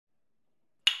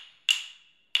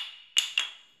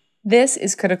This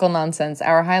is Critical Nonsense,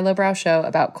 our high-lowbrow show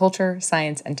about culture,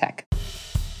 science, and tech.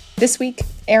 This week,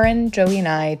 Aaron, Joey, and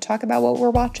I talk about what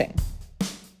we're watching.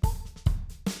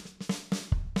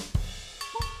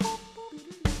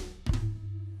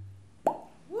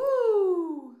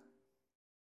 Woo!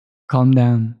 Calm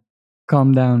down.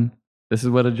 Calm down. This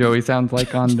is what a Joey sounds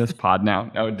like on this pod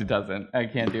now. No, it doesn't. I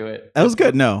can't do it. That was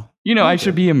good. No. You know, I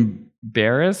should be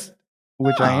embarrassed,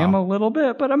 which I am Oh. a little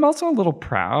bit, but I'm also a little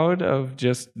proud of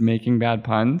just making bad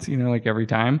puns, you know, like every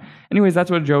time. Anyways, that's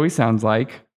what Joey sounds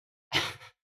like.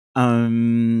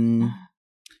 I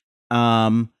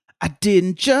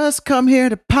didn't just come here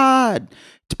to pod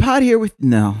here with.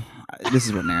 No, this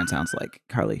is what Aaron sounds like.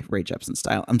 Carly Rae Jepsen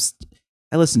style.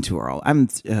 I listened to her all. I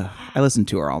listened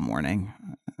to her all morning.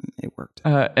 It worked.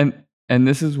 And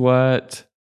this is what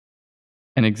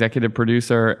an executive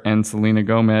producer and Selena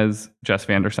Gomez, Jess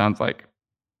Vander, sounds like.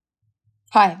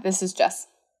 Hi, this is Jess.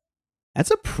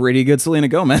 That's a pretty good Selena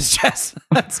Gomez, Jess.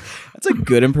 That's a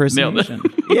good impersonation.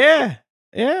 Yeah.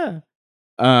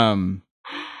 I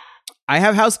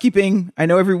have housekeeping. I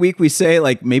know every week we say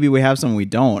like maybe we have some, we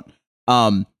don't.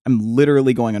 I'm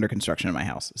literally going under construction in my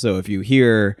house. So if you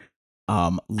hear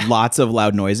lots of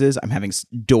loud noises, I'm having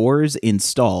doors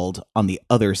installed on the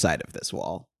other side of this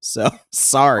wall. So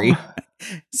sorry.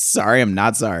 I'm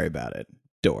not sorry about it.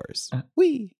 Doors.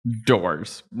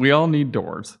 Doors. We all need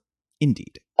doors.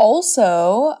 Indeed.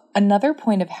 Also, another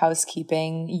point of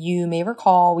housekeeping, you may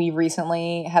recall we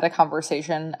recently had a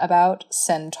conversation about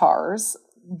centaurs,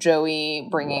 Joey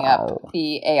bringing up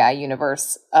the AI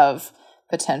universe of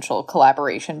potential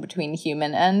collaboration between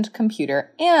human and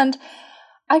computer. And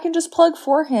I can just plug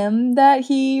for him that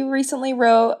he recently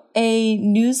wrote a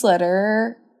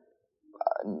newsletter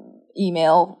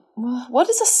email. What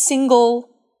is a single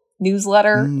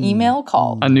newsletter email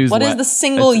called? A newslet. What is the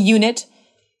single unit?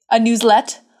 A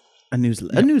newslet? A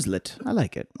newslet. I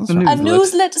like it. A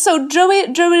newslet. So Joey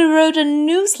wrote a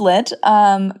newslet,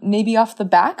 maybe off the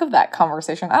back of that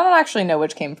conversation. I don't actually know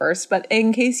which came first, but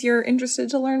in case you're interested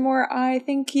to learn more, I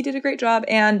think he did a great job.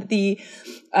 And the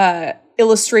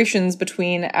illustrations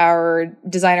between our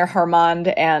designer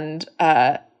Harmand and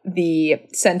the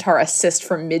Centaur assist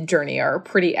from Midjourney are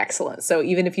pretty excellent. So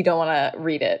even if you don't want to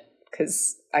read it,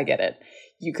 because I get it,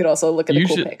 you could also look at the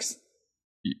cool pics.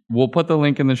 We'll put the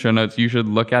link in the show notes. You should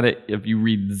look at it. If you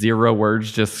read 0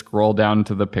 words, just scroll down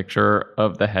to the picture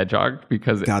of the hedgehog,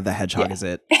 because God, the hedgehog is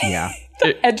it. Yeah.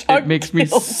 It makes me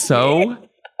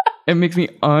it makes me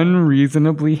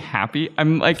unreasonably happy.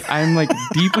 I'm like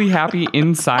deeply happy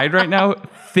inside right now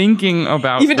thinking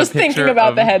about even just thinking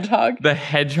about the hedgehog. The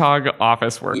hedgehog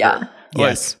office worker. Yeah.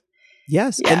 Yes.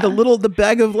 And the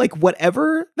bag of like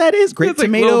whatever that is. Great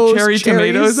tomatoes. Like cherries.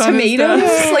 Tomatoes.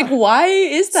 Like, why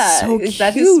is that? So is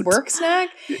that his work snack?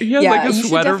 He has like a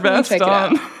sweater vest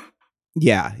on.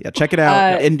 Yeah. Check it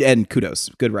out. And kudos.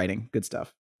 Good writing. Good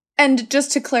stuff. And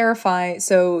just to clarify,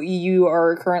 so you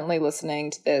are currently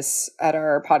listening to this at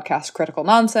our podcast Critical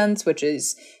Nonsense, which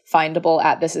is findable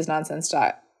at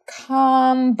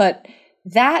thisisnonsense.com, but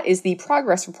that is the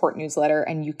progress report newsletter,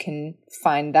 and you can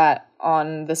find that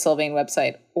on the Sylvain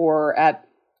website or at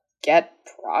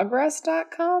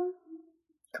getprogress.com.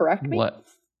 Correct me? What?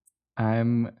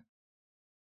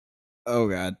 Oh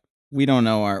God. We don't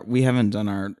know we haven't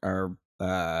done our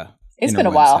it's been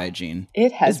a while. Hygiene.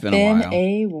 It has been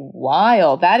a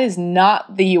while. That is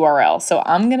not the URL. So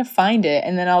I'm going to find it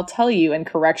and then I'll tell you in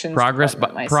corrections. Progress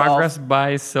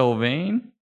by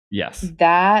Sylvain? Yes.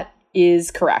 That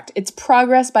is correct. It's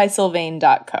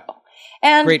progressbysylvain.co.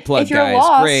 And great plug, if you're guys.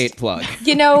 Lost, great plug.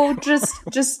 You know, just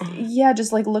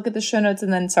like look at the show notes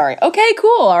and then okay,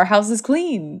 cool. Our house is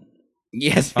clean.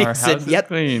 Yes, our house is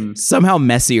clean. Somehow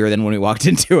messier than when we walked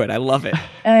into it. I love it.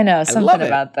 I know something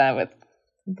about that with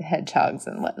the hedgehogs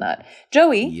and whatnot.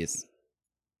 Joey.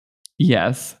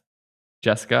 Yes.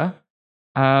 Jessica.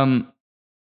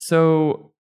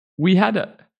 So we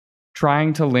had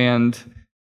trying to land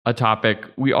a topic.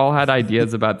 We all had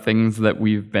ideas about things that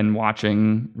we've been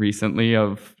watching recently,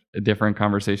 of different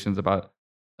conversations about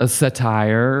a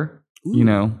satire. Ooh. You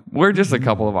know, we're just a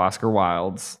couple of Oscar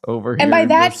Wildes over here. And by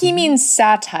that, he means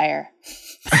satire.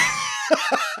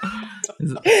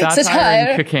 Satire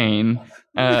and cocaine.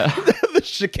 The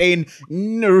chicane.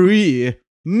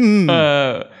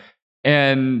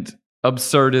 And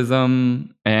absurdism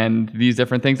and these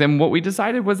different things. And what we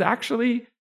decided was actually,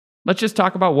 let's just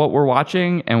talk about what we're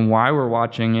watching and why we're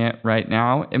watching it right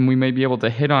now. And we may be able to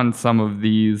hit on some of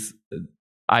these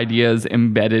ideas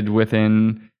embedded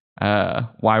within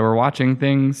why we're watching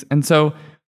things. And so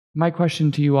my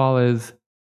question to you all is,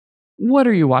 what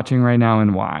are you watching right now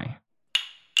and why?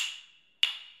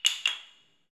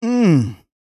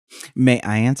 May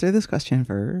I answer this question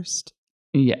first?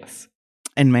 Yes.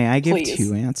 And may I give Please.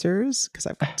 2 answers? Because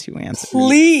I've got 2 answers.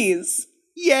 Please.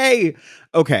 Yay!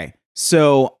 Okay,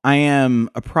 so I am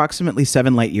approximately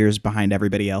 7 light years behind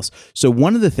everybody else. So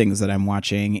one of the things that I'm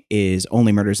watching is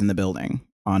Only Murders in the Building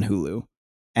on Hulu.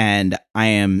 And I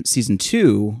am season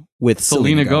 2 with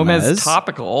Selena Gomez.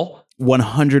 Topical.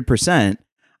 100%.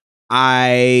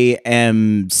 I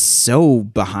am so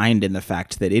behind in the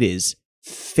fact that it is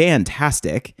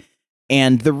fantastic.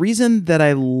 And the reason that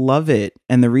I love it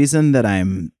and the reason that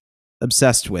I'm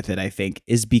obsessed with it, I think,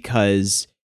 is because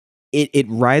it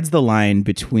rides the line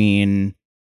between,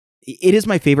 it is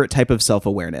my favorite type of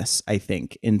self-awareness, I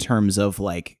think, in terms of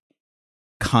like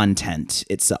content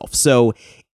itself. So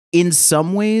in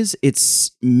some ways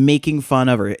it's making fun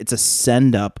of, or it's a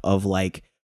send up of like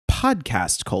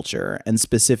podcast culture, and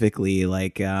specifically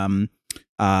like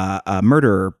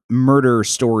murder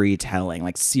storytelling,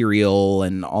 like Serial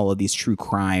and all of these true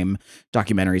crime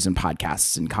documentaries and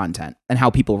podcasts and content, and how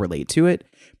people relate to it.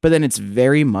 But then it's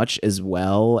very much as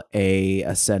well a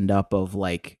send up of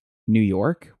like New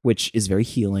York, which is very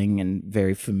healing and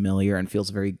very familiar and feels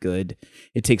very good.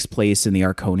 It takes place in the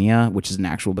Arconia, which is an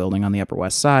actual building on the Upper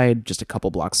West Side, just a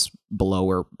couple blocks below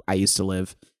where I used to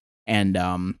live. And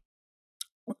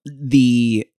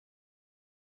the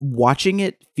watching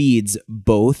it feeds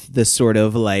both the sort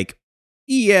of like,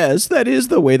 yes, that is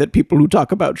the way that people who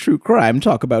talk about true crime,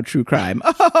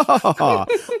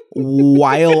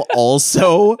 while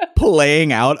also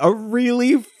playing out a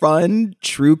really fun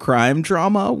true crime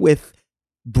drama with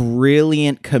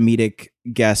brilliant comedic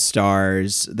guest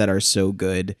stars that are so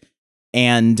good.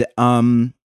 And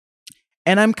I'm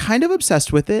kind of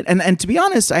obsessed with it. And to be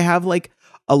honest, I have like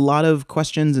a lot of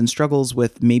questions and struggles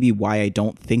with maybe why I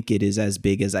don't think it is as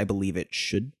big as I believe it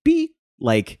should be.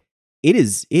 Like it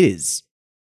is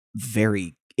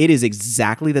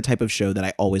exactly the type of show that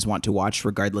I always want to watch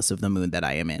regardless of the mood that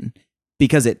I am in,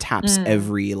 because it taps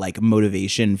every like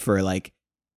motivation for like,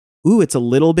 ooh, it's a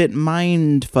little bit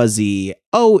mind fuzzy.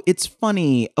 Oh, it's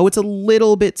funny. Oh, it's a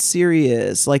little bit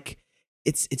serious. Like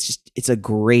it's a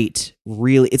great,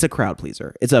 really, it's a crowd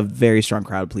pleaser. It's a very strong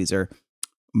crowd pleaser.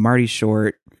 Marty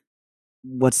Short.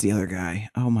 What's the other guy?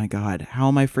 Oh my God. How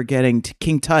am I forgetting?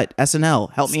 King Tut,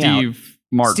 SNL. Help me out.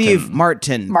 Steve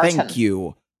Martin. Thank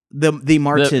you. The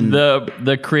Martin.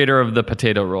 The creator of the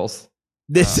potato rolls.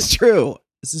 This is true.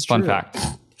 Fun fact.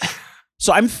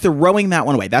 So I'm throwing that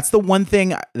one away. That's the one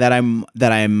thing that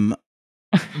I'm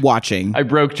watching. I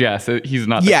broke Jess. He's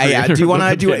not. Yeah. Do we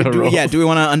want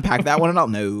to unpack that one at all?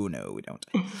 No, we don't.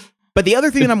 But the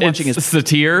other thing that I'm watching is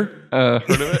Satire. Heard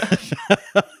of it?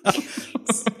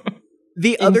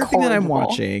 The other thing that I'm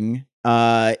watching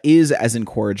is as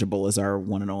incorrigible as our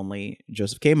one and only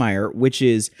Joseph K. Meyer, which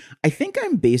is, I think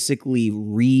I'm basically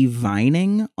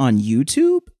revining on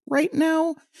YouTube right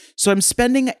now. So I'm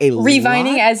spending a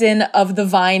revining as in of the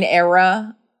Vine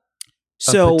era.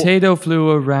 So a potato flew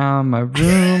around my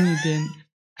room. You didn't.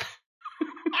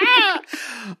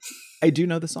 I do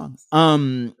know the song.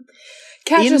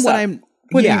 Catch us up.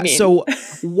 What do you mean? So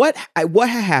what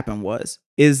happened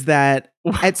is that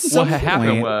at some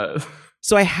point,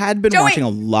 so I had been watching a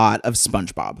lot of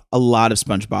SpongeBob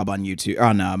on YouTube,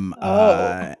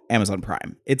 on Amazon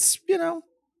Prime. It's,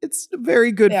 it's a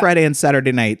very good Friday and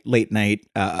Saturday night, late night,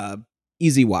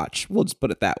 easy watch. We'll just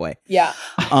put it that way. Yeah.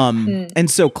 And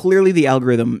so clearly the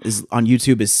algorithm on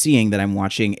YouTube is seeing that I'm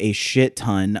watching a shit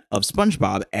ton of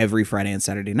SpongeBob every Friday and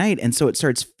Saturday night. And so it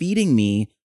starts feeding me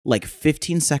like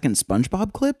 15-second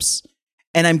SpongeBob clips,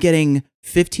 and I'm getting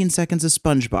 15 seconds of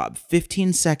SpongeBob,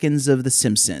 15 seconds of The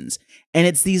Simpsons. And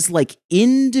it's these like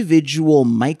individual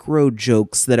micro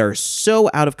jokes that are so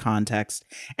out of context.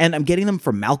 And I'm getting them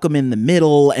from Malcolm in the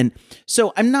Middle. And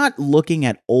so I'm not looking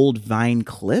at old Vine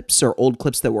clips or old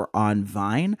clips that were on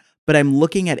Vine, but I'm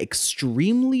looking at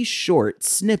extremely short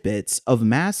snippets of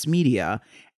mass media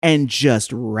and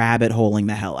just rabbit holing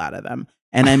the hell out of them.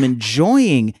 And I'm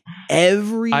enjoying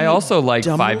every. I also like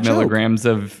 5 milligrams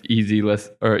of easy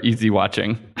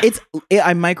watching.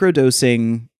 I'm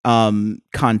microdosing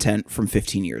content from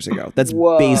 15 years ago. That's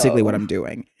basically what I'm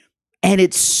doing, and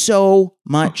it's so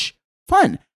much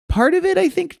fun. Part of it, I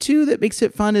think, too, that makes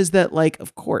it fun is that, like,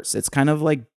 of course, it's kind of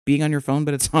like being on your phone,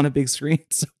 but it's on a big screen.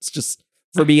 So it's just,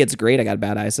 for me, it's great. I got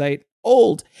bad eyesight,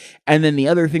 old, and then the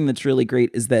other thing that's really great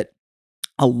is that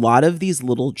a lot of these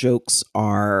little jokes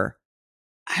are.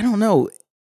 I don't know.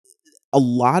 A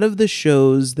lot of the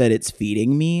shows that it's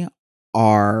feeding me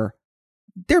they're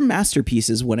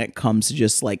masterpieces when it comes to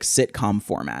just like sitcom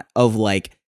format of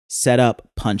like setup,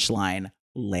 punchline,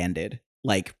 landed.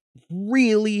 Like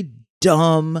really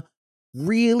dumb,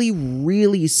 really,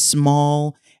 really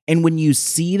small And when you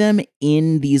see them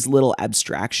in these little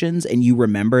abstractions and you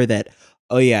remember that,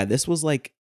 oh yeah, this was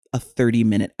like a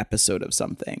 30-minute episode of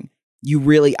something,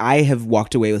 I have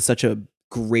walked away with such a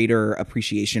greater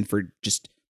appreciation for just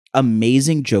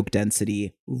amazing joke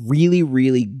density, really,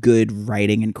 really good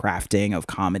writing and crafting of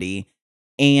comedy.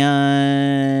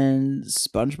 And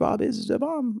SpongeBob is a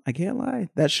bomb. I can't lie.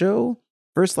 That show,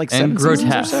 first like 7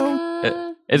 seasons or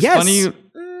so. It's Yes. funny,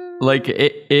 like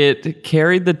it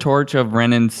carried the torch of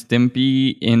Ren and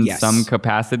Stimpy in Yes. some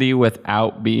capacity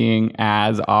without being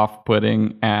as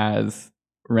off-putting as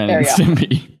Ren There and you go.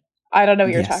 Stimpy. I don't know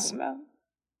what you're Yes. talking about.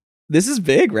 This is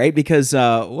big, right? Because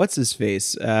what's his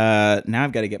face? Now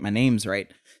I've got to get my names right.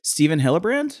 Steven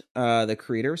Hillenbrand, the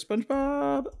creator of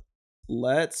SpongeBob.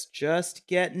 Let's just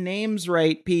get names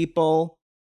right, people.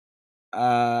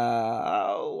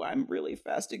 I'm really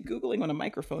fast at Googling when a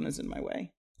microphone is in my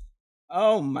way.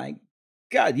 Oh my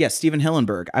God. Yes, Steven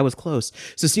Hillenburg. I was close.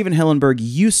 So Steven Hillenburg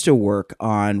used to work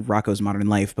on Rocko's Modern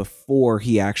Life before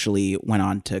he actually went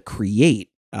on to create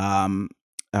SpongeBob.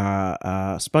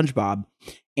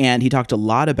 And he talked a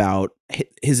lot about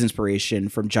his inspiration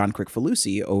from John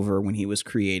Kricfalusi over when he was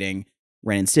creating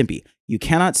Ren and Stimpy. You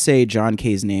cannot say John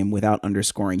K's name without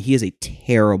underscoring he is a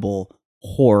terrible,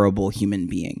 horrible human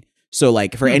being. So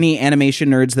like for any animation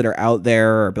nerds that are out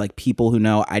there or like people who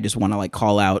know, I just want to like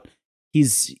call out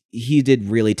he did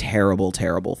really terrible,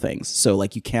 terrible things. So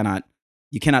like you cannot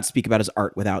speak about his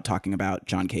art without talking about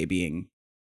John K being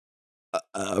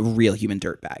a real human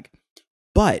dirtbag.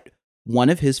 But one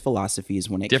of his philosophies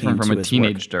when it Different came from to a his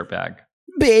teenage work, dirtbag.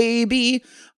 baby,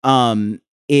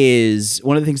 is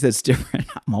one of the things that's different.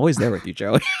 I'm always there with you,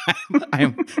 Joey.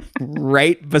 I'm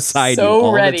right beside you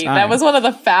all ready. the time. That was one of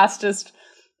the fastest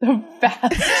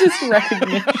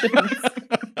recognitions.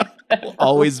 I'll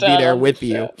always be there with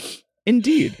you.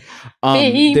 Indeed.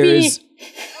 Baby.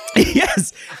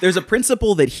 There's a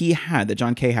principle that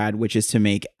John K had, which is to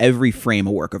make every frame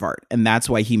a work of art. And that's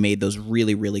why he made those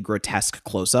really, really grotesque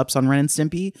close-ups on Ren and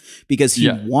Stimpy, because he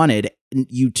wanted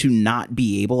you to not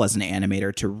be able as an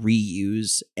animator to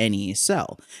reuse any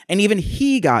cell. And even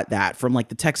he got that from like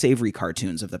the Tex Avery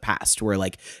cartoons of the past, where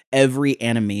like every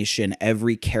animation,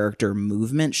 every character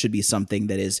movement should be something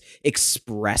that is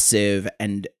expressive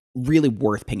and really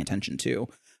worth paying attention to.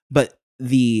 But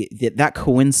that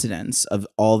coincidence of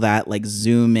all that like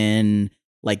zoom in,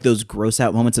 like those gross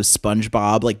out moments of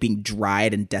SpongeBob like being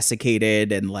dried and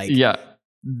desiccated and like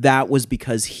that was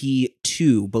because he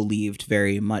too believed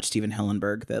very much, Steven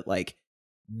Hillenburg, that like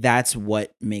that's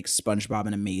what makes SpongeBob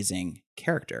an amazing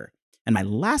character. And my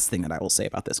last thing that I will say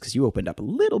about this, because you opened up a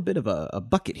little bit of a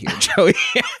bucket here, Joey.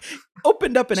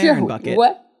 Opened up an Aaron bucket.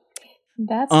 What?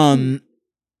 That's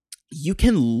you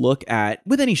can look at,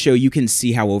 with any show, you can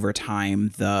see how over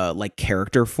time the like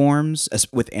character forms, as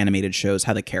with animated shows,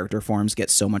 how the character forms get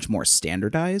so much more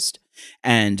standardized.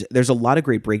 And there's a lot of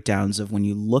great breakdowns of when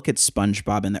you look at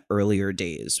SpongeBob in the earlier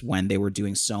days when they were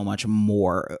doing so much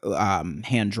more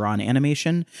hand-drawn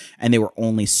animation and they were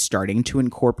only starting to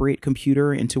incorporate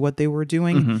computer into what they were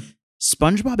doing. Mm-hmm.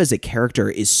 SpongeBob as a character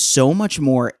is so much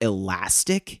more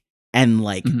elastic and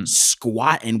like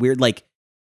squat and weird. Like,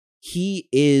 he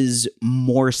is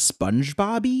more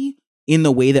SpongeBob-y in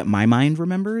the way that my mind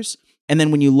remembers. And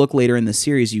then when you look later in the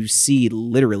series, you see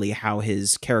literally how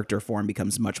his character form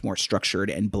becomes much more structured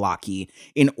and blocky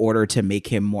in order to make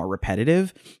him more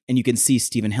repetitive. And you can see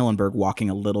Steven Hillenburg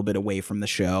walking a little bit away from the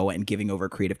show and giving over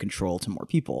creative control to more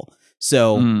people.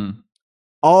 So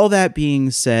all that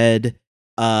being said,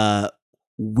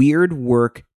 weird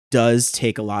work does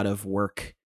take a lot of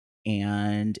work.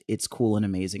 And it's cool and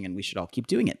amazing, and we should all keep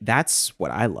doing it. That's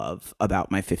what I love about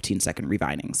my 15-second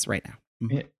revinings right now.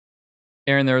 Mm-hmm.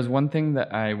 Aaron, there was one thing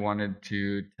that I wanted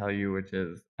to tell you, which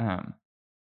is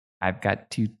I've got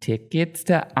 2 tickets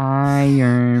to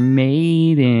Iron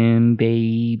Maiden,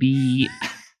 baby.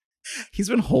 He's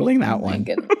been holding that one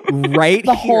goodness. right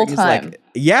the here. whole He's time. like,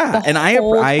 yeah, The and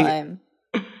whole time.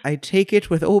 I take it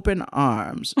with open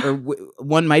arms, or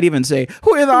one might even say,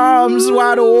 with arms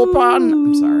wide open.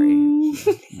 I'm sorry.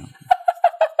 No.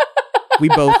 We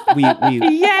both,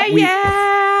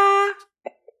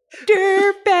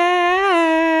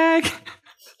 Dirtbag.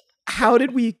 How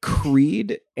did we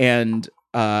Creed and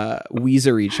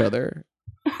Weezer each other?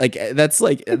 Like, that's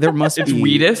like, there must It's be.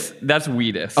 Wheatus. That's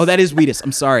Wheatus. Oh, that is Wheatus.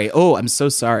 I'm sorry. Oh, I'm so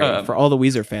sorry. For all the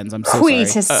Weezer fans, I'm so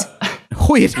Wheatus. sorry.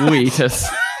 Wheatus. Wheatus.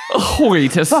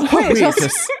 Wheatus.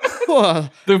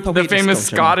 The famous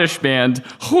Scottish band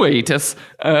Wheatus.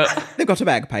 They've got a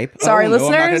bagpipe. Sorry, no, I'm not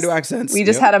listeners. gonna do accents. We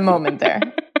just had a moment there.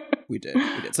 We did.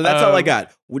 So that's all I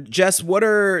got. Jess,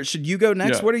 should you go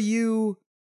next? Yeah. What are you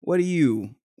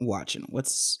watching?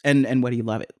 What's and what do you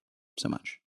love it so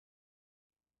much?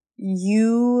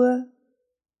 You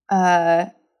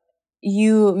may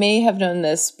have known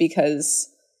this because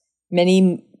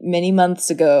many months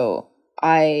ago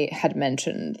I had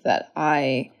mentioned that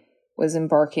I was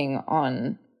embarking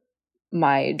on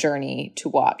my journey to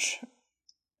watch,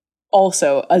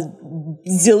 also a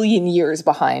zillion years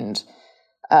behind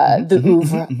the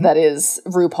oeuvre that is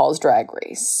RuPaul's Drag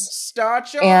Race.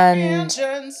 Start your And-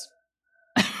 engines.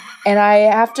 And I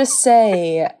have to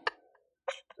say,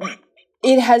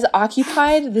 it has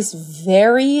occupied this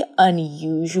very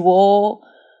unusual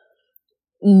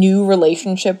new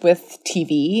relationship with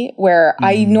TV, where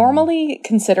I normally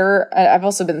consider, I've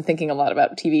also been thinking a lot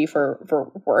about TV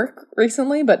for work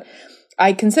recently, but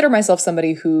I consider myself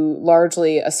somebody who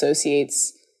largely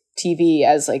associates TV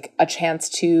as like a chance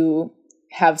to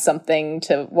have something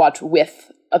to watch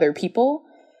with other people.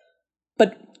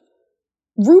 But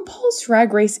RuPaul's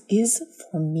Drag Race is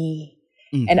for me.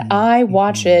 And I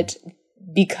watch it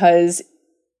because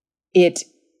it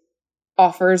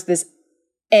offers this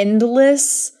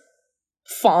endless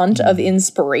font of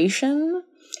inspiration,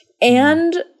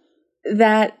 and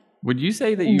that Would you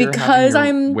say that you're because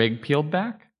having your I'm- wig peeled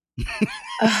back?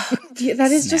 that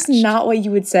is just Snatched. not what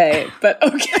you would say, but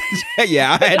okay.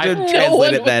 Yeah, I had to No translate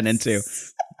one it then would into.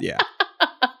 Yeah.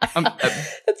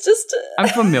 It's just I'm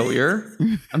familiar.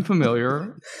 I'm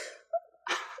familiar.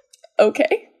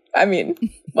 okay. I mean,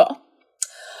 well,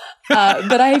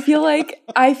 but I feel like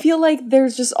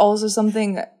there's just also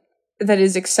something that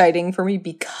is exciting for me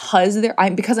because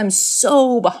I'm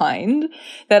so behind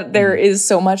that there is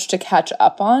so much to catch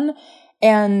up on,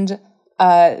 and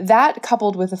that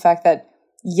coupled with the fact that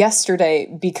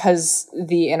yesterday, because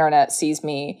the internet sees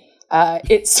me,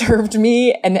 it served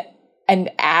me an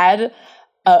ad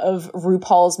of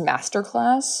RuPaul's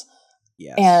masterclass.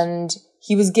 Yes. And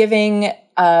he was giving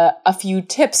a few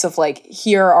tips of like,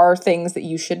 here are things that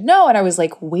you should know. And I was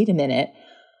like, wait a minute.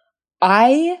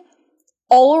 I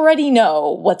already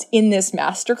know what's in this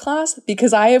masterclass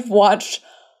because I have watched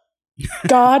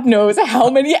God knows how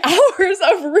many hours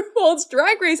of RuPaul's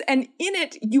Drag Race. And in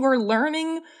it, you are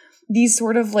learning these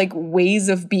sort of like ways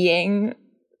of being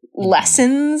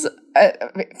lessons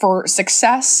for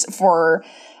success, for,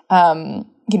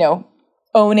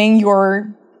 owning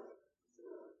your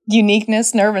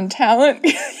uniqueness, nerve, and talent.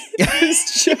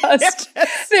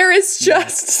 There is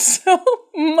just so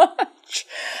much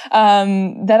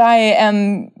that I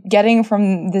am getting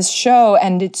from this show,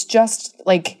 and it's just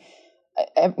like,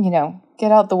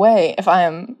 get out the way if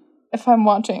I'm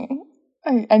watching.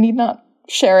 I need not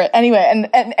share it anyway.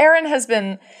 And Erin has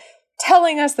been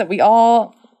telling us that we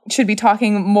all should be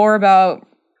talking more about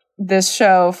this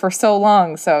show for so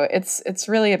long, so it's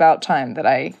really about time that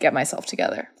I get myself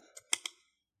together.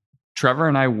 Trevor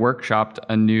and I workshopped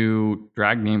a new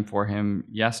drag name for him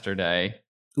yesterday,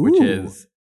 which Ooh. is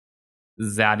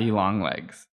Zaddy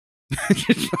Longlegs.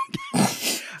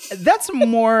 That's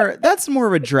more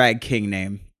of a drag king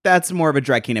name.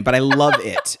 But I love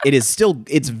it.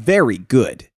 It's very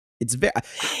good. It's very,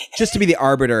 just to be the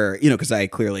arbiter, because I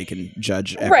clearly can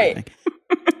judge everything.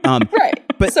 Right.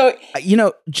 But so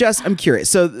Jess, I'm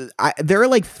curious. So there are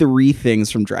like 3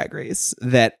 things from Drag Race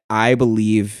that I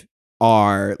believe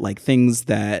are like things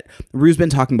that Rue's been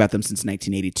talking about them since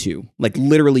 1982. Like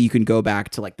literally you can go back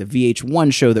to like the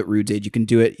VH1 show that Rue did. You can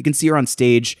do it. You can see her on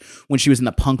stage when she was in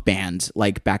the punk band,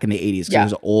 like back in the 80s. Because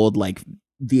There's old like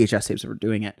VHS tapes that were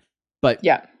doing it. But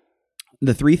yeah,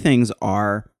 the 3 things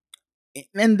are,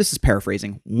 and this is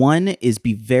paraphrasing. 1 is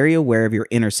be very aware of your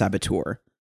inner saboteur.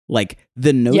 Like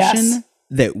the notion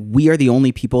that we are the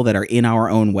only people that are in our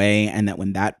own way, and that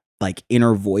when that like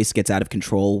inner voice gets out of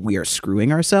control, we are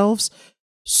screwing ourselves.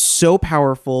 So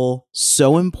powerful,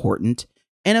 so important,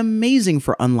 and amazing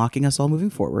for unlocking us all moving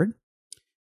forward.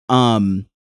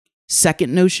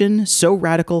 Second notion, so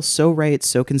radical, so right,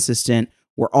 so consistent.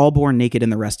 We're all born naked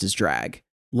and the rest is drag.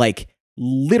 Like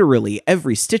literally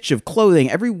every stitch of clothing,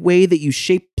 every way that you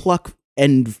shape, pluck,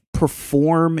 and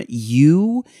perform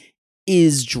you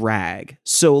is drag.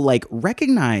 So like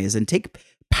recognize and take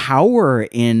power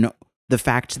in the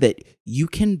fact that you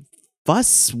can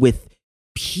fuss with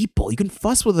people. You can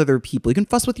fuss with other people. You can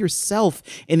fuss with yourself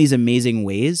in these amazing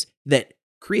ways that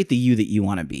create the you that you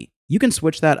want to be. You can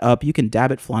switch that up. You can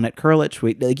dab it, flaunt it, curl it,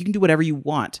 tweet. Like you can do whatever you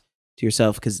want to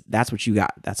yourself because that's what you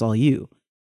got. That's all you.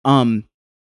 And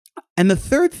the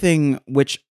third thing,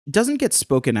 which doesn't get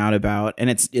spoken out about, and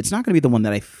it's not going to be the one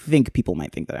that I think people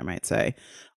might think that I might say,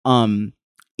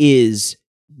 is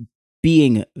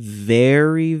being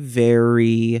very,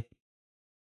 very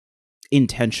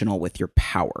intentional with your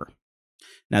power.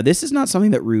 Now, this is not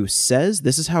something that Rue says.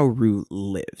 This is how Rue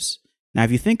lives. Now,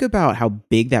 if you think about how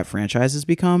big that franchise has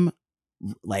become,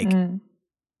 like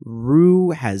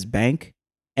Rue has bank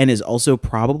and is also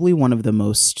probably one of the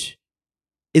most,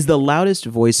 is the loudest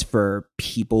voice for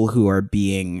people who are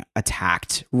being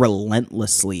attacked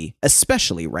relentlessly,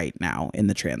 especially right now in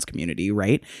the trans community,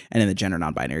 right? And in the gender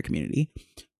non-binary community.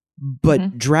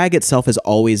 But drag itself has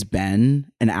always been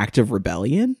an act of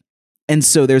rebellion. And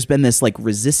so there's been this like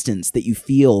resistance that you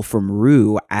feel from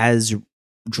Rue as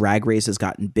Drag Race has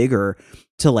gotten bigger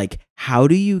to like, how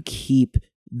do you keep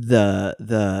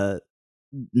the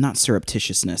not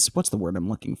surreptitiousness, what's the word I'm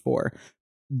looking for?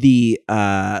 The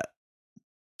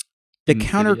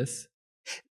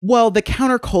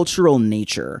countercultural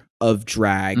nature of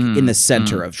drag in the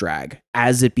center of drag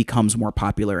as it becomes more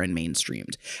popular and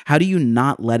mainstreamed. How do you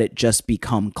not let it just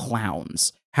become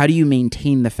clowns? How do you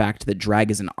maintain the fact that drag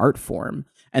is an art form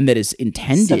and that is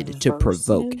intended to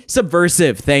provoke?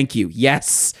 Subversive. Thank you.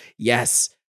 Yes.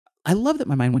 I love that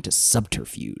my mind went to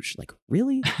subterfuge. Like,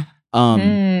 really? How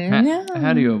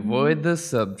do you avoid the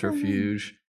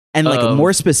subterfuge? And like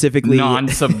more specifically,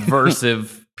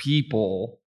 non-subversive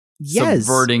people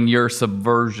subverting your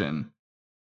subversion.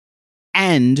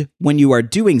 And when you are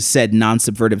doing said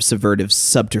non-subvertive, subvertive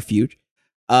subterfuge,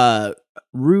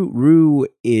 Rue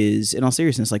is, in all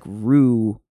seriousness, like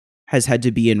Rue has had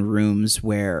to be in rooms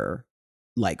where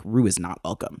like Rue is not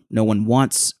welcome. No one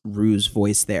wants Rue's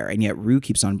voice there. And yet Rue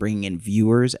keeps on bringing in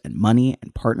viewers and money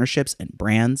and partnerships and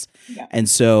brands. Yeah. And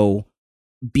so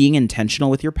being intentional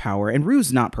with your power, and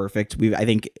Rue's not perfect. I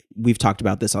think we've talked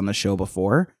about this on the show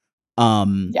before.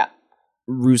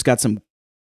 Rue's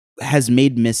has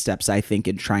made missteps, I think,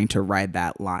 in trying to ride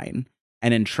that line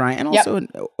and also in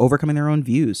overcoming their own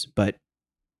views. But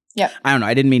I don't know.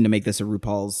 I didn't mean to make this a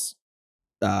RuPaul's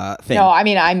thing. No, I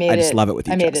mean, I just love it with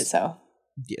you. I made it so.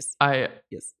 Yes.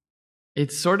 Yes.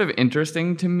 It's sort of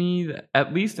interesting to me that,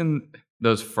 at least in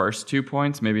those first 2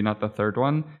 points, maybe not the third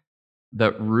one,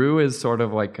 that Rue is sort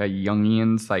of like a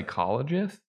Jungian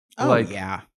psychologist. Oh, like,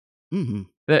 yeah. Mm-hmm.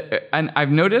 And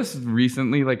I've noticed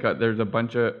recently, like there's a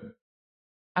bunch of,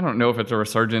 I don't know if it's a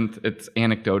resurgence, it's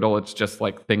anecdotal. It's just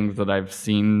like things that I've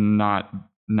seen, not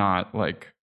like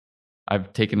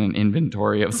I've taken an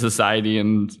inventory of society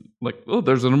and like, oh,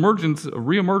 there's a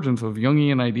reemergence of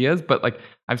Jungian ideas. But like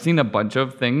I've seen a bunch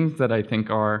of things that I think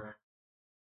are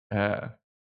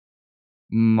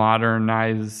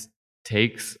modernized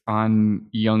takes on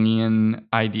Jungian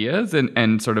ideas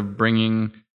and sort of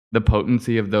bringing the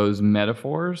potency of those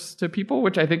metaphors to people,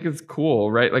 which I think is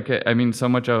cool, right? Like, I mean, so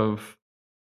much of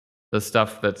the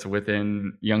stuff that's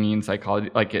within Jungian psychology,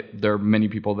 like there are many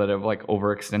people that have like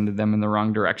overextended them in the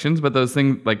wrong directions, but those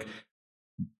things, like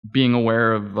being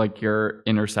aware of like your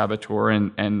inner saboteur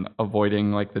and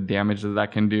avoiding like the damage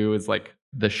that can do is like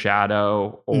the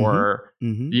shadow or,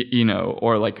 you know,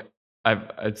 or like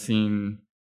I've seen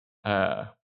that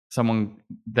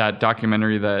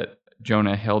documentary that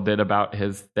Jonah Hill did about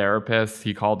his therapist.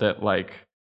 He called it like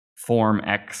Form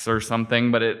X or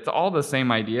something, but it's all the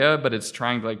same idea, but it's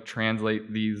trying to like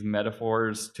translate these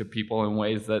metaphors to people in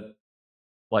ways that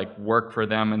like work for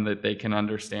them and that they can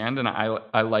understand. And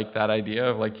I like that idea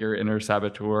of like your inner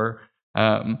saboteur.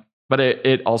 But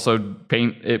it also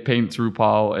paints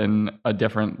RuPaul in a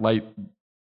different light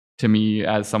to me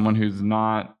as someone who's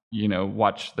not, you know,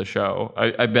 watched the show.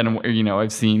 I've been, you know,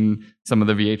 I've seen some of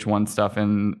the VH1 stuff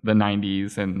in the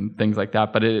 90s and things like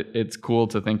that, but it's cool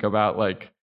to think about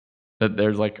like that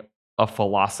there's like a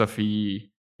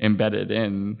philosophy embedded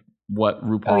in what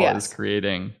RuPaul is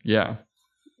creating. Yeah.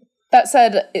 That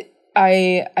said,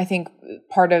 I think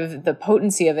part of the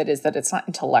potency of it is that it's not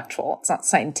intellectual. It's not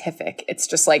scientific. It's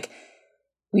just like,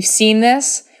 we've seen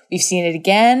this. We've seen it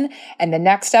again, and the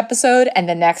next episode, and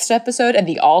the next episode, and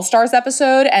the All-Stars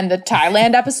episode, and the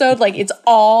Thailand episode. Like, it's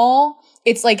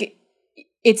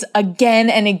again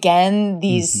and again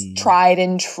these tried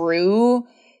and true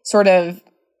sort of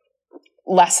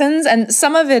lessons. And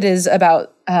some of it is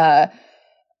about,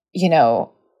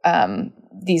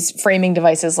 these framing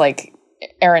devices, like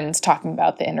Erin's talking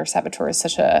about. The inner saboteur is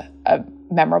such a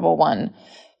memorable one.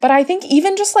 But I think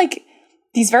even just like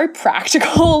these very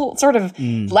practical sort of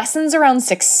lessons around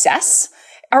success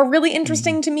are really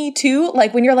interesting to me too.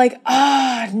 Like when you're like,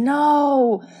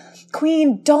 no,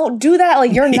 Queen, don't do that.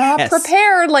 Like you're not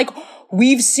prepared. Like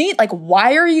we've seen, like,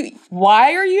 why are you doing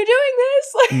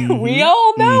this? Like we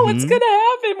all know what's going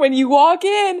to happen when you walk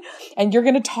in and you're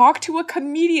going to talk to a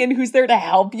comedian who's there to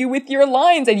help you with your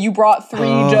lines and you brought 3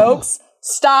 jokes.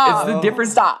 Stop. It's the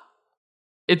difference. Stop.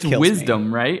 It's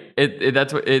wisdom, right?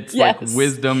 That's what it's like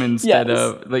wisdom instead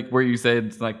of like where you say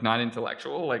it's like not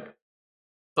intellectual. Like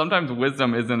sometimes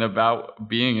wisdom isn't about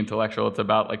being intellectual. It's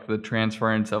about like the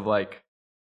transference of like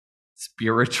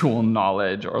spiritual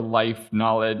knowledge or life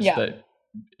knowledge that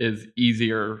is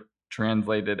easier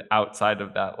translated outside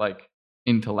of that like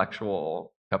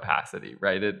intellectual capacity,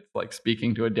 right? It's like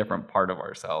speaking to a different part of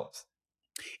ourselves.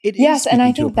 It Yes, is and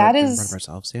I speaking to think a part that of is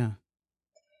ourselves. Yeah.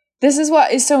 This is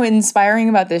what is so inspiring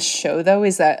about this show, though,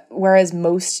 is that whereas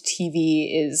most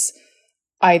TV is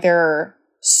either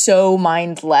so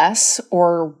mindless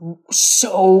or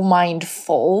so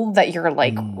mindful that you're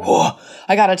like, whoa,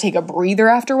 I gotta take a breather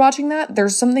after watching that,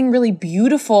 there's something really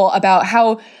beautiful about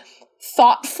how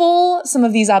thoughtful some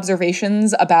of these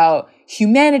observations about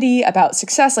humanity, about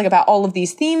success, like about all of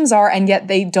these themes are, and yet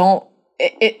they don't,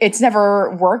 it's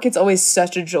never work. It's always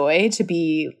such a joy to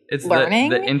be learning.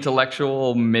 The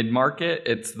intellectual mid-market.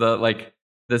 It's the like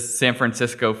the San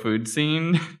Francisco food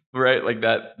scene, right? Like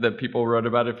that people wrote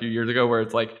about a few years ago, where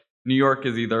it's like New York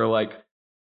is either like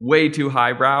way too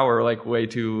highbrow or like way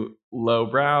too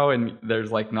lowbrow, and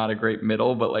there's like not a great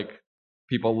middle. But like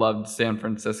people loved San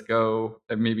Francisco,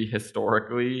 maybe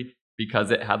historically, because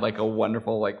it had like a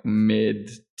wonderful like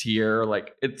mid-tier,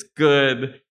 like it's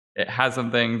good. It has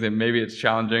some things and maybe it's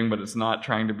challenging, but it's not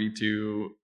trying to be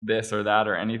too this or that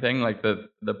or anything. Like the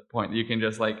point that you can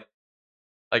just like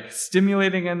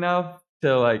stimulating enough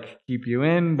to like keep you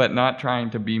in, but not trying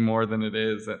to be more than it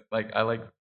is. Like I like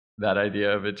that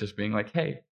idea of it just being like,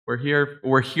 hey,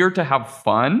 we're here to have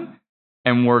fun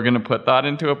and we're going to put thought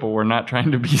into it, but we're not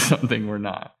trying to be something we're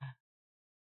not.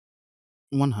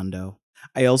 100.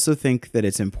 I also think that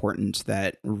it's important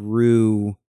that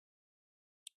Rue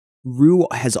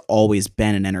has always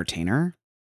been an entertainer.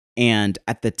 And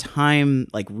at the time,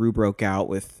 like Rue broke out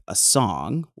with a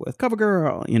song with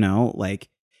CoverGirl, you know, like,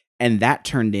 and that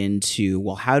turned into,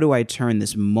 well, how do I turn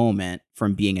this moment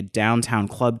from being a downtown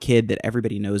club kid that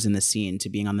everybody knows in the scene to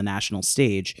being on the national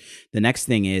stage? The next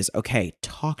thing is, okay,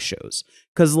 talk shows.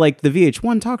 Because like the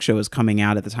VH1 talk show is coming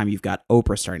out at the time. You've got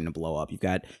Oprah starting to blow up. You've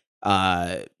got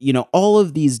all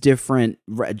of these different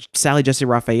Sally Jesse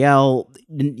Raphael,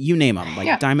 you name them,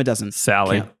 like dime a dozen.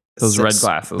 Sally, those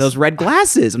red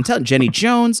glasses. I'm telling Jenny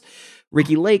Jones,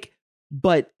 Ricky Lake.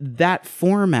 But that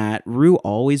format, Rue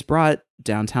always brought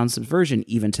downtown subversion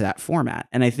even to that format.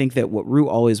 And I think that what Rue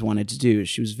always wanted to do,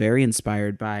 she was very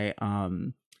inspired by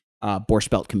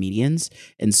Borscht Belt comedians.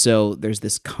 And so there's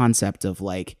this concept of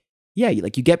like, yeah,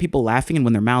 like you get people laughing, and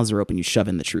when their mouths are open, you shove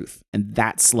in the truth. And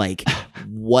that's like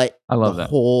what I love the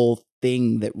whole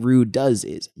thing that Rue does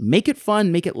is make it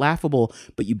fun, make it laughable,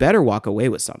 but you better walk away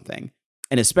with something.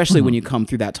 And especially when you come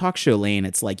through that talk show lane,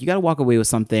 it's like you got to walk away with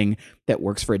something that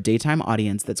works for a daytime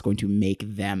audience that's going to make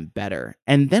them better.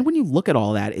 And then when you look at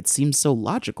all that, it seems so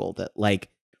logical that like,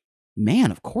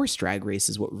 man, of course Drag Race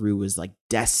is what Rue was like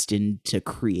destined to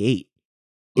create,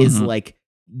 is like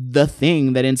the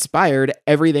thing that inspired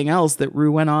everything else that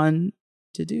Rue went on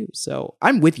to do. So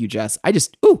I'm with you, Jess.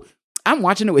 I'm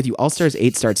watching it with you. All Stars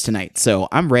 8 starts tonight, so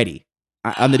I'm ready.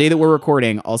 On the day that we're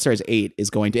recording, All Stars 8 is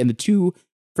going to, and the 2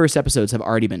 first episodes have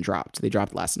already been dropped. They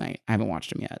dropped last night. I haven't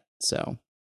watched them yet. So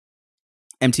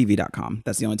MTV.com.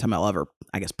 That's the only time I'll ever,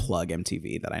 I guess, plug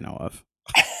MTV that I know of.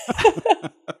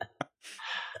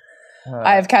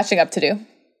 I have catching up to do.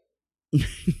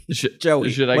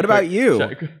 Joey, what about you?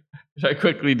 Should I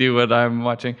quickly do what I'm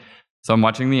watching? So I'm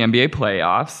watching the NBA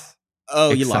playoffs.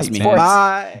 Oh, you lost me.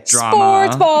 Bye. Drama.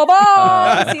 Sports ball.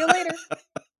 Bye. See you later.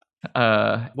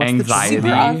 Anxiety.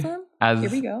 Super awesome. As here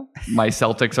we go. My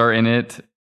Celtics are in it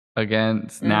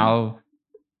against now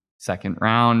second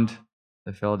round,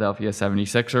 the Philadelphia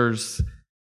 76ers,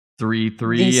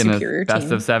 3-3 in a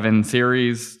best of 7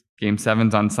 series. Game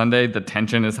 7's on Sunday. The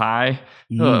tension is high.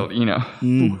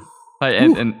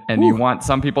 And you want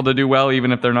some people to do well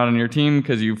even if they're not on your team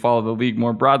because you follow the league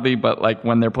more broadly, but like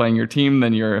when they're playing your team,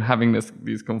 then you're having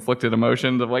these conflicted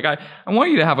emotions of like, I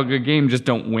want you to have a good game, just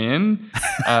don't win.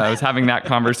 I was having that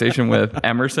conversation with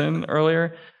Emerson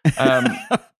earlier.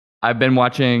 I've been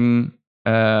watching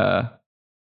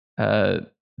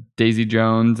Daisy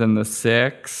Jones and the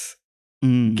Six.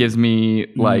 Gives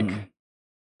me like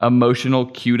emotional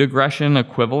cute aggression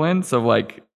equivalents of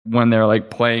like when they're like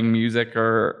playing music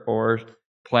or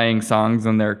playing songs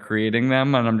and they're creating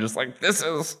them, and I'm just like, this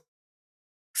is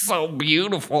so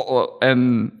beautiful.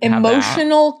 And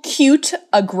emotional cute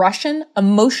aggression.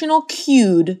 Emotional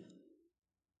cued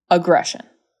aggression.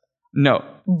 No,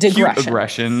 digression. Cute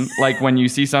aggression. Like when you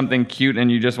see something cute and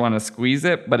you just want to squeeze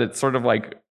it, but it's sort of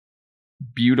like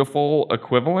beautiful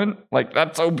equivalent. Like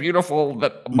that's so beautiful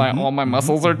that all my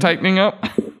muscles are tightening up.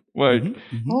 Like,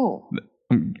 oh.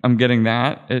 I'm getting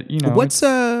that.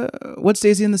 What's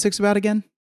Daisy and the Six about again?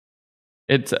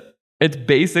 It's it's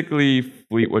basically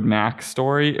Fleetwood Mac's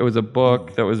story. It was a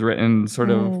book that was written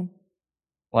sort of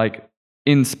like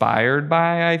inspired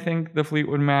by, I think, the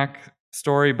Fleetwood Mac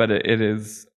story, but it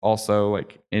is also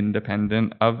like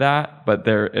independent of that. But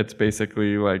it's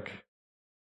basically like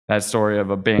that story of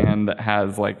a band that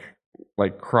has like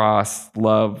cross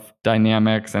love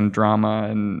dynamics and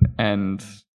drama and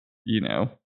you know,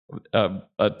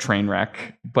 a train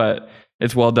wreck, but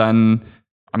it's well done.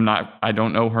 I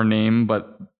don't know her name,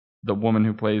 but the woman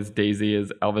who plays Daisy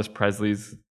is Elvis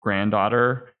Presley's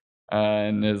granddaughter,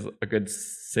 and is a good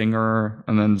singer.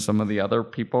 And then some of the other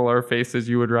people are faces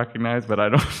you would recognize, but I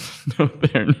don't know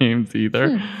their names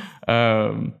either.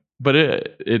 But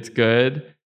it's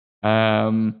good.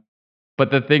 But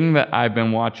the thing that I've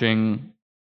been watching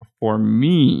for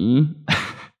me,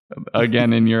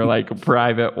 again, in your like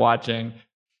private watching,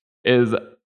 is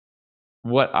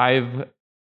what I've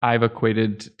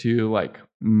equated to like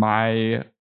my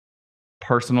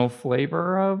personal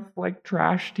flavor of like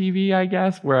trash TV, I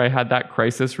guess, where I had that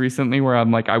crisis recently where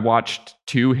I'm like, I watched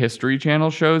 2 History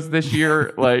Channel shows this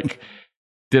year. Like,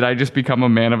 did I just become a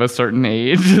man of a certain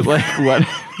age? Like what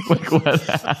happened?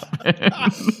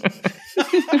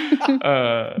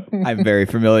 I'm very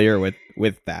familiar with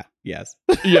that. Yes.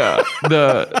 Yeah.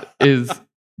 The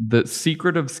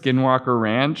Secret of Skinwalker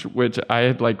Ranch, which I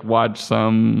had like watched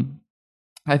some,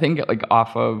 I think like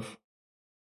off of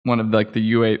one of like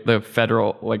the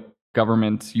federal like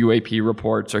government's UAP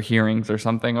reports or hearings or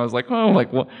something. I was like, oh, like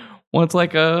what's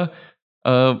like a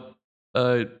UFO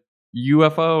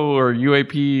or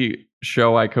UAP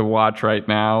show I could watch right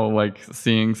now, like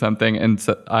seeing something. And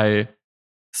so I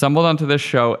stumbled onto this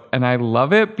show and I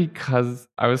love it because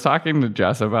I was talking to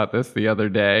Jess about this the other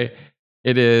day.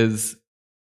 It's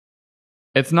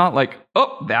not like,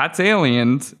 oh, that's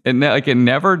aliens. It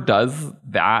never does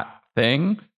that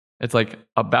thing. It's like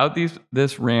about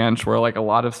this ranch where like a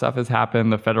lot of stuff has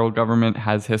happened. The federal government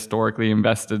has historically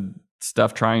invested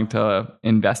stuff trying to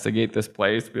investigate this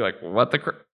place. Be like, what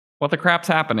the crap's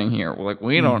happening here? We're like,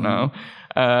 we don't know.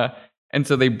 And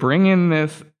so they bring in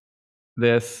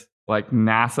this like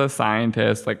NASA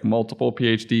scientist, like multiple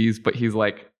PhDs, but he's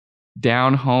like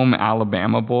down home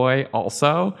Alabama boy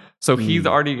also. So he's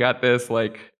already got this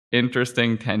like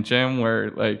interesting tension where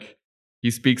like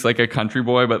he speaks like a country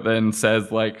boy, but then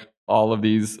says like all of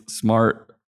these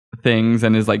smart things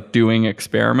and is like doing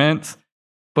experiments.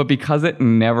 But because it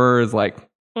never is like,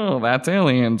 oh, that's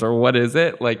aliens or what is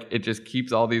it? Like it just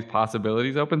keeps all these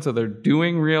possibilities open. So they're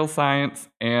doing real science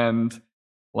and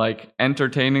like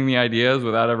entertaining the ideas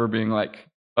without ever being like,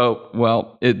 oh,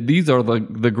 well, these are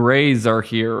the grays are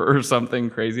here or something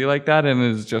crazy like that. And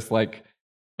it's just like,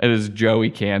 it is Joey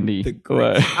Candy.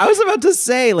 I was about to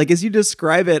say, like, as you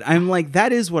describe it, I'm like,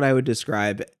 that is what I would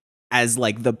describe as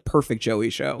like the perfect Joey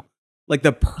show, like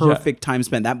the perfect time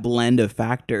spent, that blend of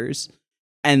factors.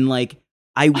 And like,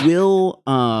 I will,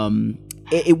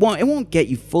 it won't get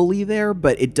you fully there,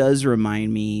 but it does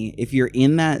remind me, if you're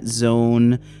in that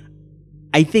zone,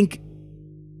 I think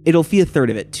it'll be a third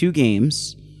of it. 2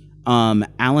 games,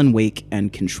 Alan Wake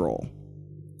and Control.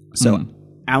 So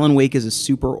Alan Wake is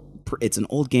it's an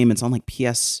old game. It's on like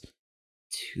PS2.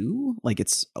 Like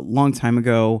it's a long time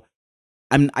ago.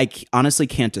 I honestly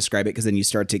can't describe it because then you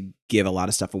start to give a lot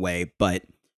of stuff away, but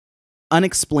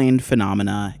unexplained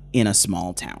phenomena in a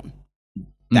small town.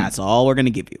 That's all we're going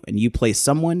to give you. And you play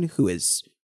someone who is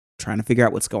trying to figure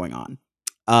out what's going on.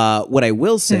 What I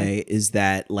will say is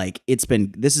that like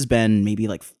this has been maybe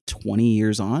like 20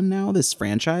 years on now, this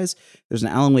franchise. There's an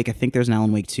Alan Wake. I think there's an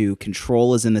Alan Wake 2.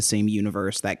 Control is in the same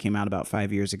universe that came out about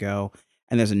 5 years ago.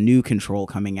 And there's a new Control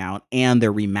coming out, and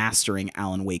they're remastering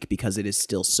Alan Wake because it is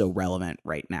still so relevant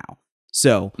right now.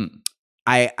 So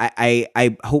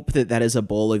I hope that is a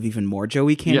bowl of even more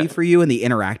Joey Candy for you in the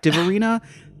interactive arena.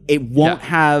 It won't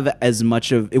have as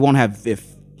much of, it won't have,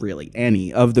 if really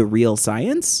any, of the real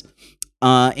science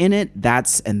in it.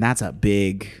 That's a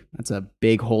big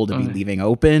hole to be leaving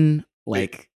open.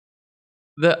 Like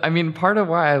part of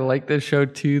why I like this show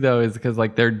too, though, is because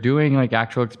like they're doing like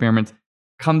actual experiments.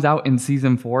 Comes out in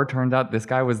season 4. Turns out this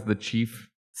guy was the chief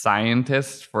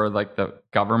scientist for like the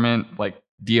government, like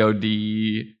DOD,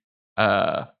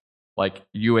 like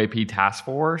UAP task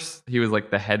force. He was like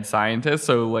the head scientist.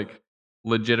 So like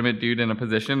legitimate dude in a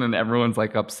position, and everyone's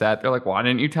like upset. They're like, why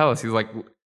didn't you tell us? He's like,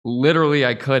 literally,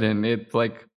 I couldn't. It's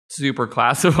like super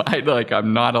classified. Like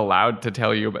I'm not allowed to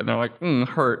tell you. But they're like,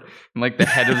 hurt. And like the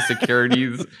head of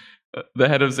securities. The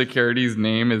head of security's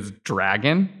name is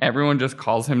Dragon. Everyone just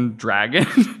calls him Dragon.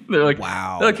 They're like,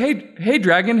 wow. They're like, hey,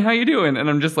 Dragon, how you doing? And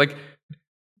I'm just like,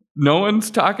 no one's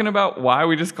talking about why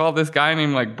we just call this guy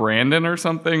named like Brandon or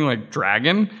something like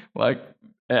Dragon. Like,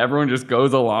 And everyone just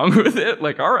goes along with it.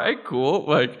 Like, all right, cool.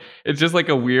 Like, it's just like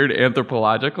a weird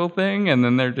anthropological thing. And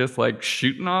then they're just like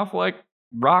shooting off like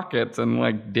rockets and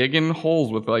like digging holes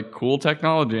with like cool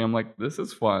technology. I'm like, this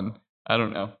is fun. I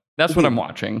don't know. That's what I'm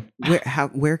watching.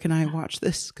 Where can I watch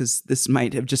this? Because this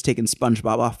might have just taken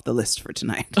SpongeBob off the list for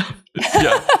tonight.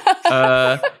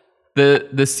 Yeah.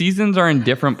 The seasons are in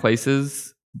different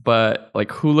places, but like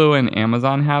Hulu and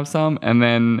Amazon have some. And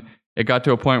then it got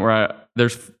to a point where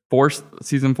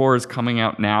season 4 is coming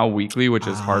out now weekly, which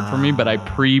is hard for me, but I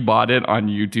pre-bought it on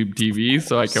YouTube TV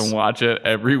so I can watch it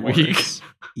every week.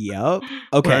 Yep.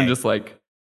 Okay. I'm just like,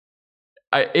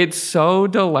 it's so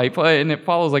delightful, and it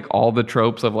follows like all the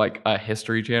tropes of like a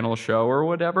History Channel show or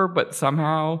whatever, but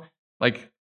somehow like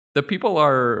the people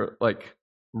are like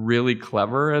really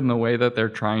clever in the way that they're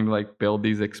trying to like build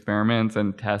these experiments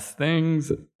and test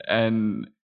things, and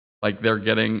like they're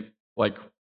getting like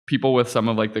people with some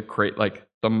of like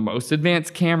the most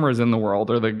advanced cameras in the world,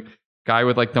 or the guy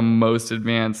with like the most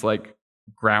advanced like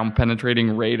ground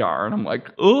penetrating radar, and I'm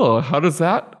like, oh, how does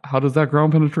that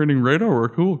ground penetrating radar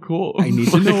work? Cool. I need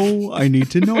to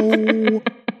know.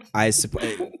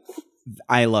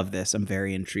 I love this. I'm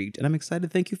very intrigued, and I'm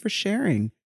excited. Thank you for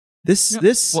sharing this.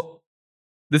 Well,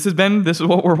 this is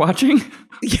what we're watching.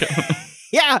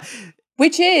 Yeah.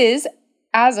 Which is,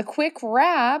 as a quick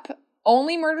wrap,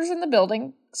 Only Murders in the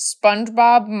Building,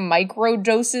 SpongeBob micro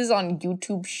doses on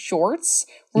YouTube Shorts,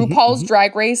 RuPaul's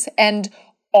Drag Race, and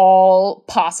all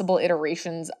possible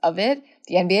iterations of it,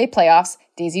 the NBA playoffs,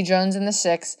 Daisy Jones and the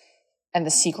Six, and The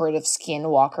Secret of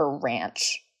Skinwalker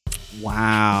Ranch.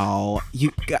 Wow.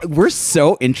 We're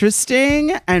so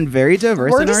interesting and very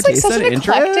diverse in our tastes and interests.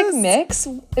 We're just like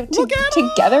such an eclectic mix.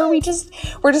 Together, we're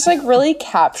just like really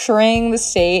capturing the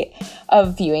state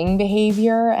of viewing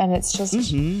behavior, and it's just...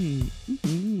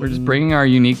 We're just bringing our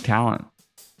unique talent.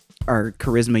 Our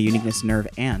charisma, uniqueness, nerve,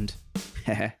 and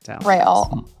talent. Right,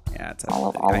 all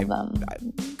of them.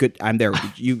 Good. I'm there.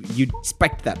 You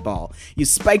spiked that ball. You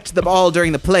spiked the ball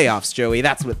during the playoffs, Joey.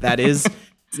 That's what that is.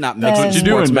 It's not mixing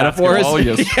sports metaphors.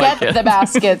 Get the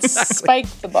baskets. Spike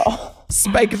the ball.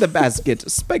 Spike the basket.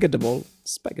 Spike it the ball.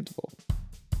 Spike it the ball.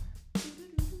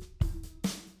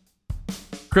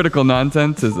 Critical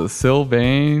Nonsense is a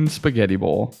Sylvain spaghetti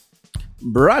bowl.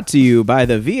 Brought to you by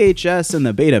the VHS and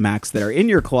the Betamax that are in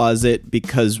your closet,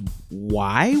 because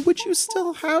why would you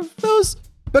still have those?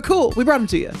 But cool, we brought them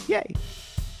to you. Yay.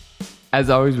 As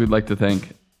always, we'd like to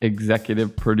thank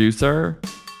executive producer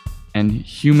and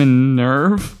human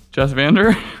nerve, Jess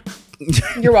Vander.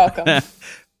 You're welcome.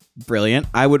 Brilliant.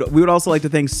 We would also like to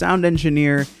thank sound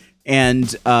engineer and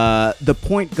the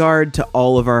point guard to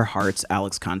all of our hearts,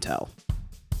 Alex Contel.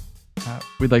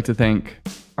 We'd like to thank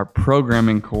our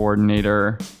programming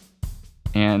coordinator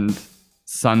and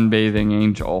sunbathing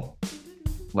angel,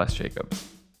 Les Jacobs.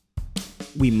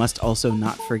 We must also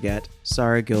not forget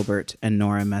Sarah Gilbert and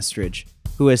Nora Mestridge,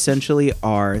 who essentially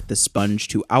are the sponge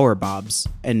to our bobs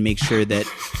and make sure that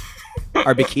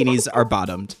our bikinis are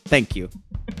bottomed. Thank you.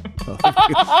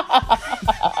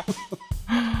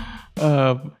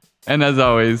 And as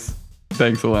always,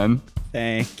 thanks, Alen.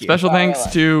 Thank you. Special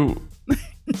thanks to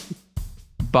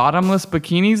bottomless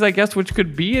bikinis, I guess, which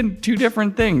could be in two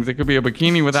different things. It could be a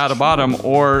bikini without a bottom,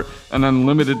 or an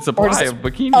unlimited supply of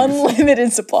bikinis.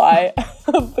 Unlimited supply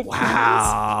of bikinis.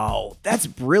 Wow, that's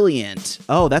brilliant.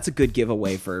 Oh, that's a good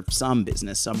giveaway for some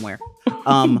business somewhere.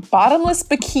 Bottomless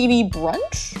bikini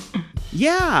brunch?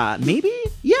 Yeah, maybe.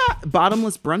 Yeah,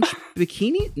 bottomless brunch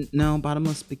bikini? No,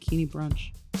 bottomless bikini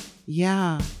brunch.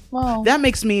 Yeah. Wow. That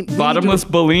makes me... Bottomless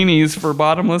Bellinis for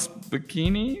bottomless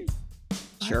bikinis?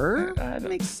 Sure, that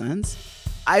makes sense.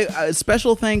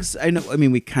 Special thanks. I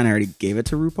mean, we kind of already gave it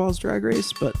to RuPaul's Drag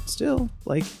Race, but still,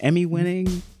 like, Emmy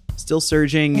winning, still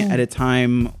surging at a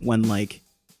time when, like,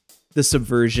 the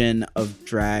subversion of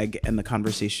drag and the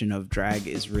conversation of drag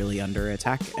is really under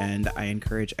attack. And I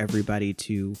encourage everybody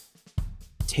to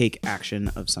take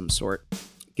action of some sort.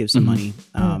 Give some money.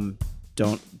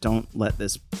 Don't let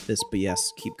this BS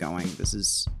keep going. This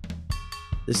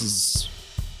is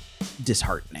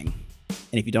disheartening.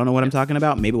 And if you don't know what I'm talking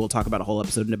about, maybe we'll talk about a whole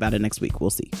episode about it next week. We'll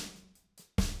see.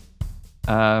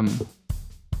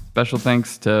 Special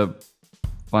thanks to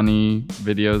funny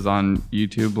videos on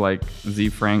YouTube like Z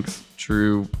Frank's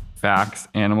True Facts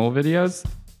Animal videos.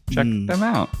 Check them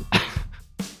out.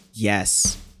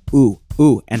 Yes. Ooh,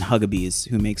 and Hugabees,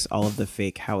 who makes all of the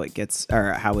fake how it's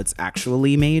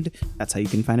actually made. That's how you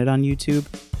can find it on YouTube.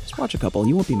 Just watch a couple.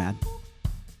 You won't be mad.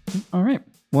 All right.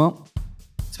 Well,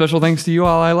 special thanks to you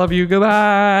all. I love you.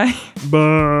 Goodbye.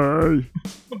 Bye.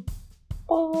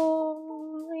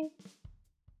 Bye.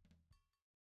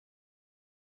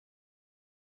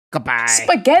 Goodbye.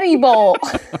 Spaghetti bowl.